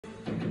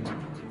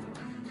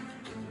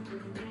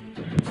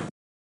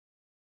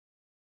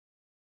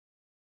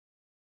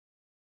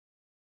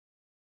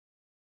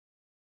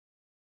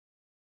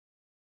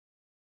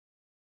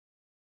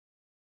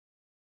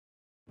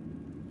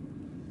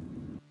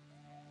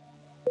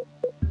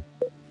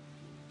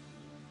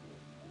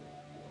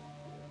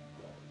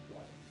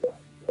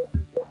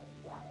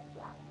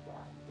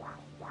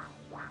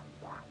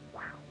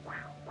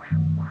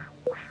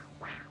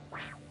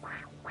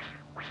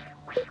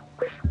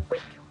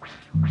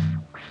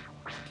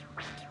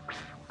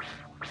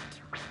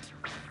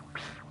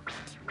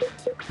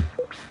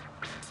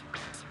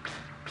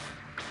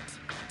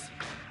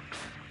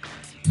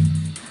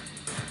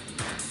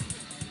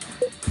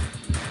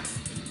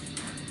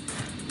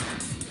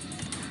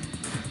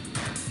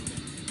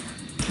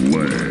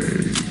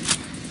way.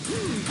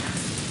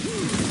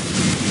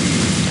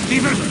 We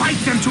will fight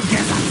them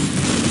together.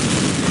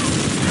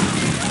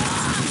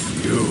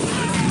 You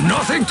are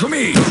nothing to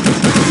me.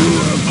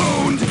 You are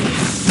owned.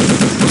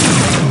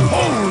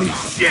 Holy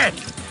shit!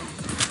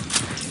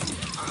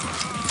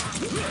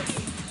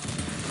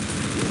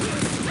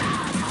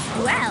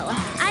 Well,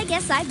 I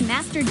guess I've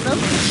mastered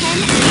both the pen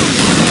and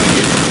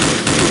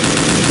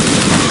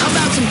How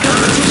about some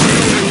competition?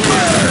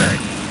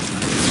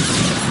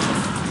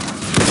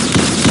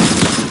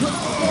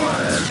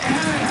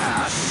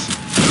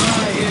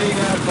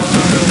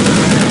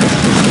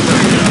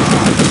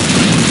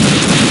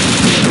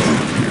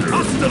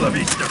 Hasta la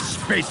vista,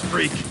 space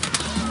freak.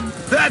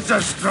 That's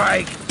a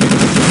strike.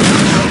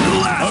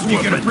 Hope you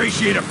can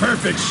appreciate a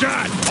perfect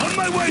shot. On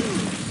my way.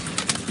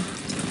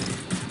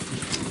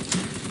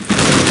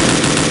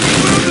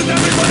 Where does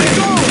everybody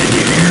go?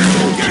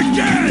 You're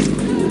dead.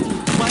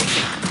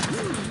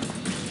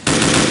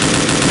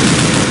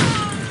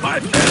 My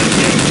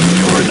fantasy,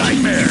 your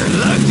nightmare.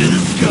 Luck to the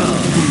skull.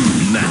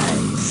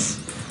 Nice.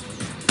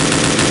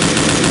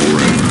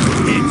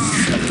 It's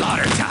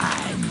slaughter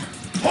time.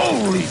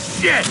 Holy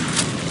shit!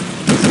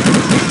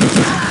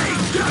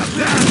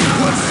 That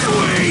was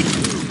sweet!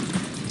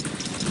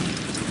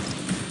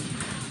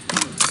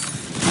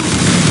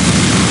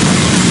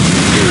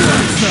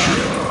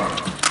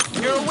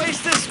 You're a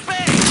waste of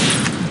space!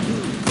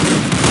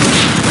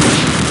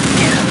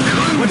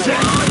 What's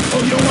that? Oh,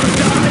 you don't want to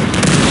die?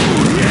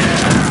 Oh,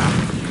 yeah!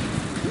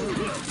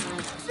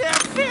 Their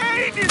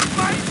pain is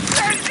my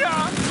pleasure!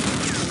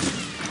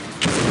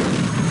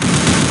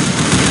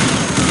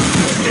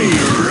 Hey,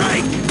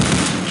 right!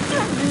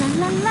 La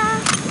la la.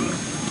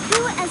 Who,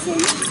 as in,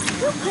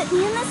 who put me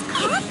in this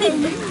coffin?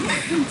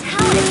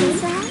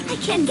 Intelligence, I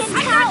can't get out. I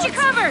got you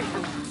covered!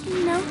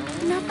 No,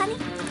 no, funny.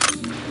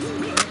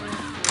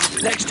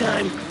 Next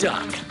time,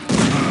 duck.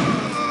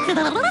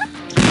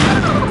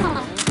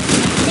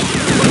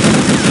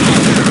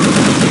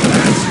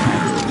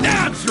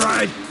 That's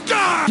right!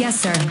 Die! Yes,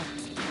 sir.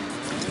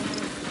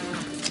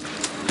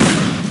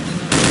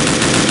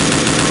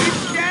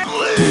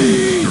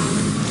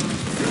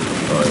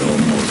 I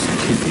almost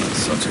pitied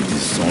such a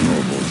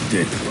dishonorable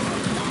death.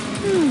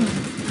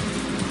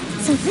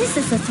 So this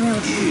is the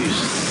thrill. You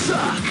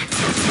suck!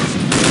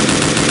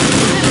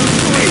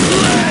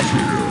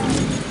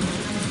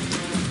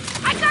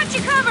 I got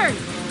you covered!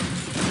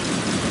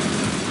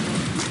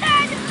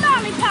 And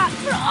lollipops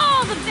for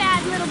all the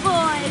bad little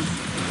boys!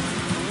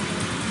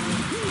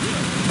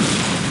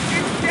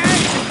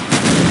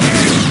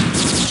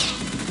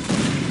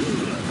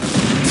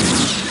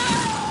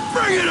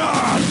 Bring it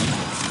on!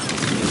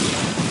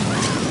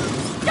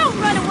 Don't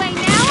run away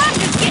now, I'm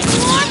just getting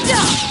warmed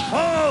up!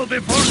 All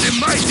before the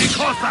mighty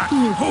Cossack!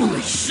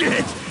 Holy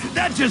shit!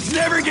 That just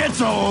never gets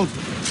old!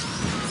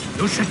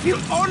 You should feel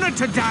honored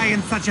to die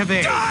in such a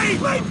way! Die,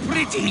 my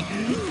pretty!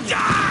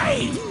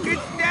 Die!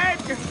 It's dead!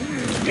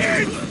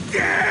 It's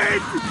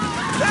dead!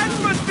 That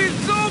must be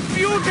so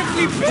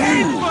beautifully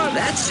painful!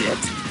 That's it.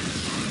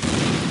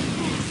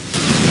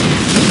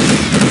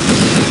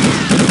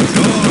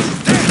 Oh,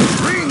 that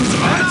rings!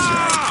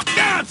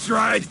 That's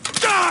right!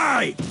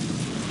 Die!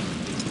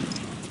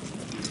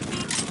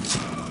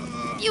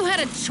 You had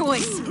a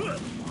choice.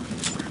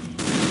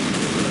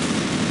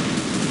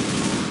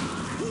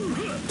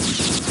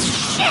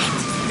 Shit!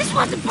 This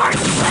wasn't part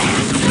of the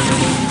plan!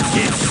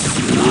 It's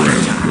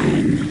slaughter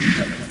time!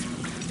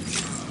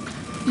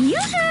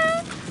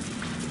 Yoo-hoo!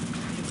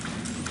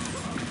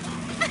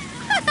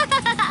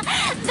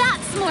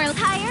 That's more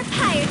higher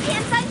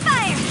pants on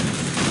fire!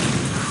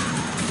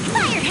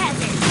 Fire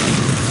hazard!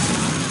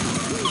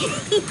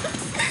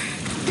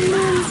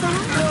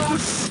 No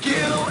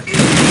skill in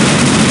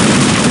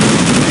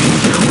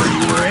sure where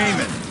you were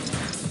aiming.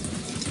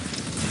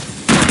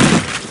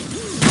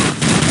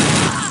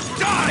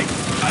 Die!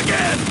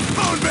 Again!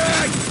 Phone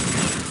bag!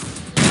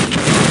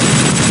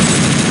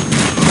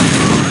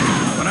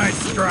 When I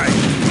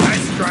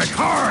strike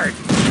hard!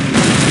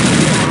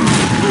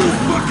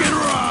 Fucking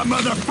raw,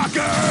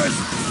 motherfuckers!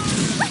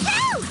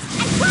 Woohoo!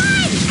 I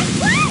won!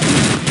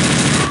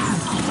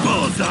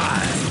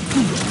 Bullseye!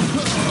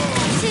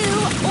 Too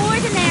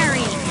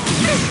ordinary.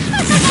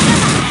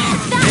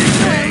 That's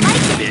more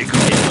like it. Big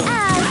hole!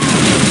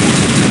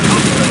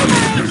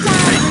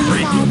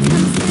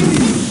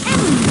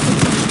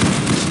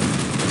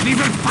 We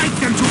will fight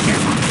them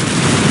together!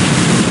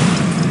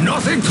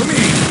 Nothing to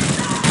me.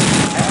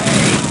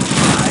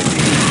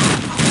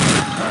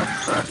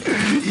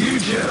 You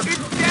just...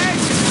 It's dead!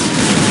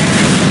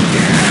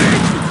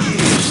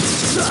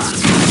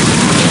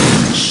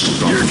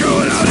 You're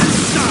going out in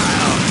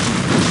style!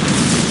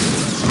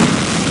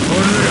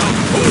 Only a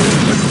fool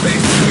would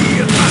face me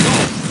in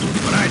battle.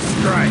 When I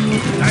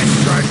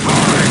strike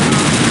hard!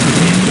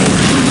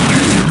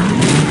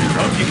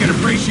 Hope you can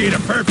appreciate a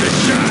perfect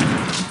shot!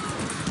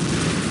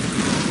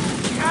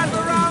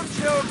 Gather around,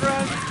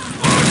 children!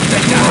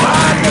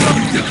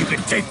 You think you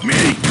can take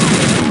me?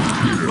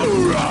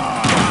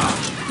 Hoorah!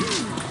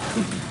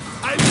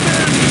 I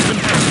barely even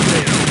have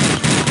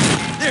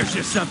limbs! There's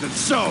There's just something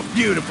so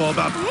beautiful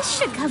about... This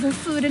should cover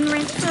food and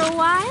rent for a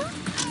while.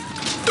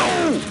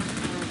 Oh!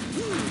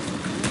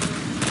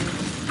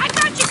 I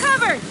got you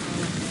covered!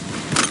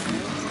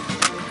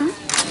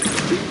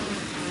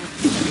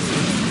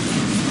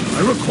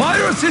 I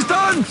require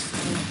assistance!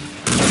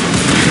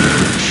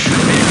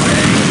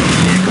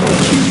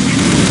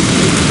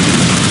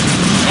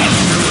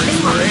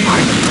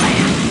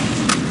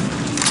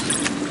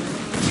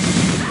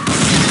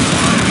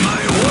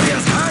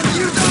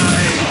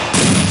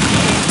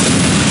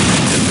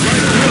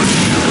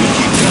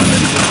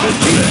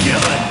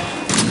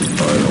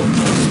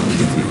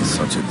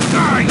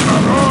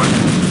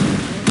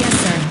 Yes,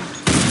 sir.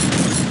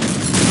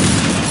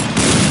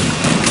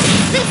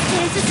 This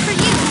dance is for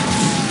you.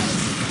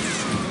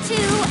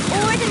 Too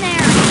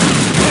ordinary.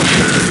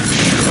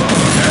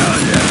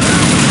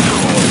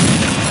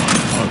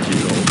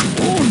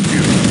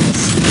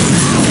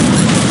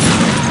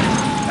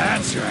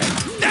 That's right.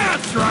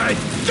 That's right.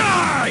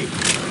 Die!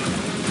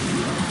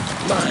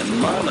 My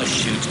mama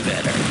shoots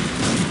better.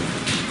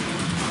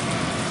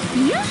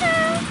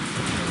 Yoo-hoo!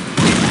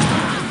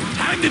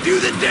 Time to do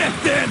the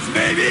death dance,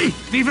 baby!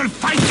 We will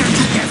fight them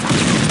together!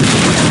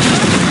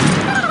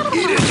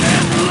 Eat it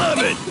and love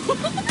it!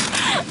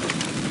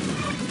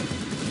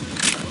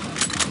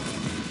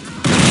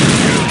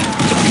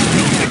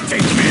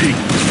 Take me!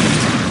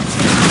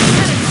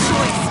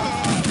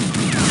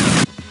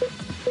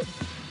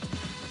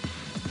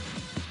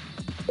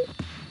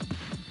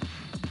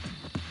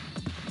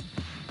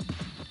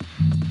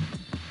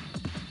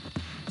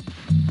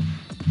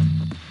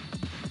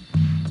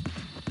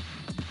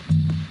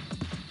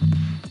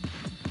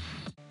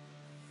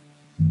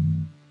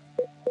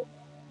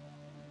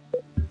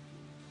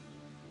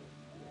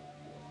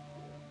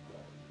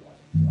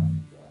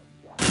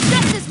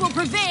 Justice will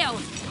prevail!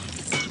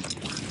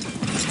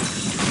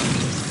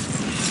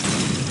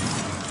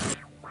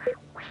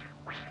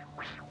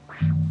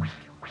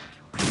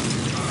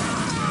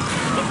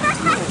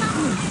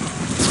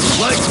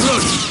 Like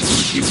Rush!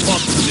 He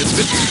pops in the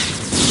bit.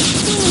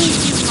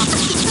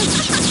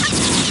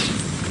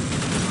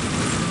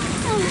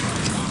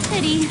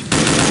 Pity.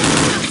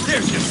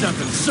 There's just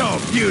something so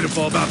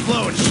beautiful about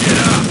blowing shit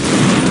up!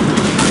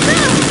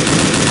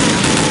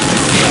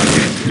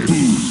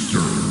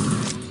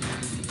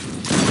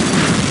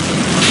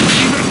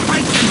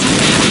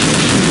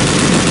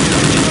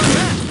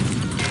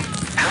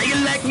 How you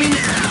like me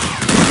now?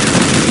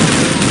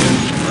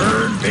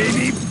 Burn,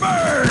 baby,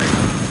 burn!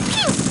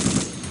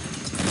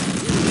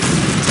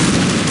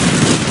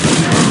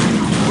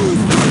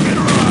 Fucking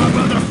raw,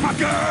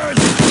 motherfuckers!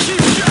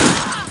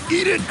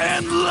 Eat it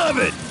and love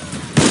it!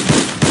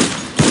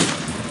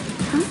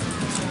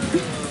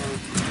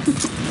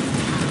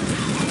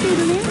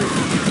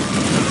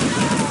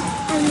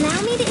 Allow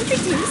me to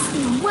introduce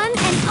the one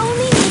and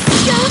only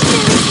Miss Jones.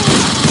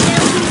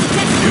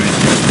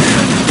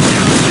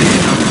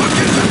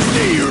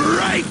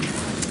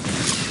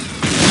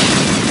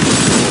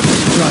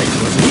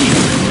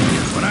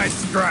 When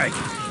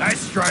I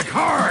strike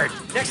hard!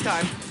 Next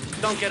time,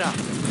 don't get up.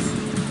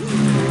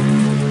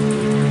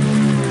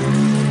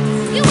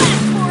 You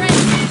asked for it!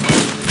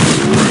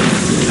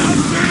 Now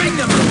serving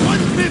number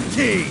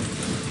 115!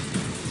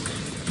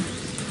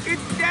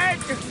 It's dead!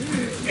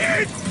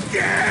 It's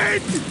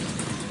dead!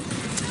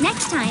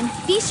 Next time,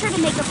 be sure to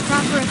make a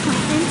proper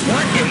appointment.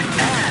 What an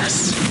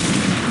ass!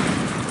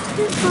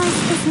 Brute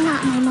force is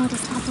not my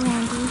modus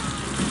operandi.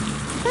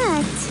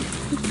 But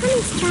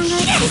becoming stronger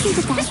isn't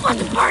a bad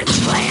thing. Part of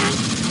the plan!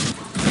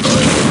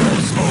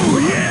 Oh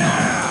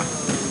yeah!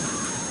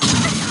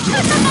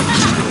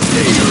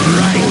 Stay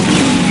right!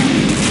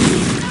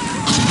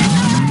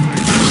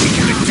 You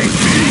gonna take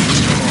me?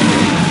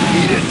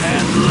 Eat it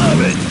and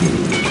love it!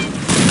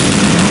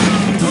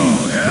 Oh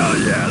hell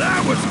yeah,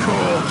 that was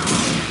cool!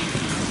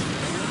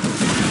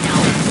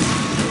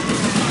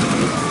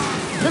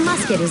 The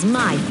musket is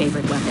my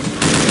favorite weapon.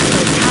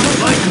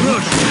 Like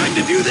Rush, time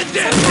to do the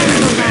death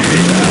dance, baby!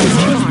 That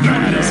was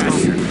badass!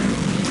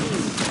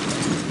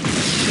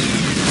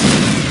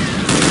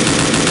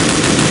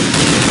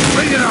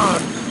 Bring it on!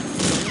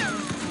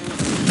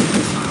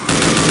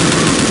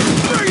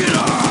 Bring it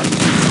on!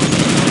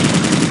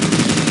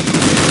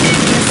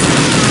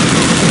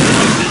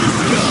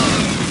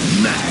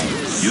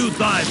 Nice! You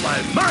die by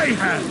my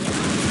hand!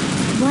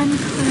 One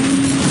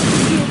crime,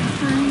 two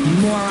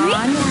crimes, three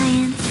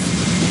clients.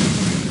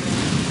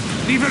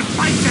 We will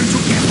fight them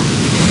together!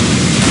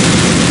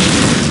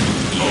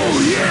 Oh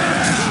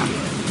yeah!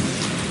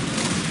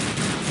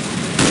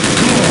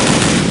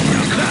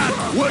 That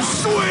was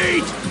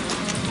sweet!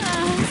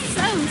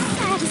 So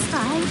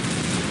satisfied.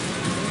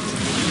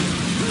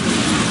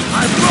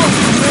 I broke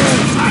you, man!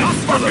 I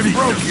fucking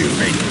broke you!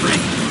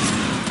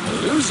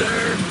 Loser.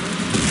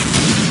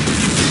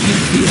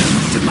 Your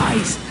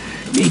demise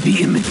may be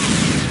imminent.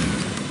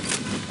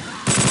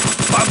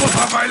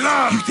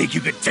 You think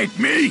you could take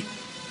me?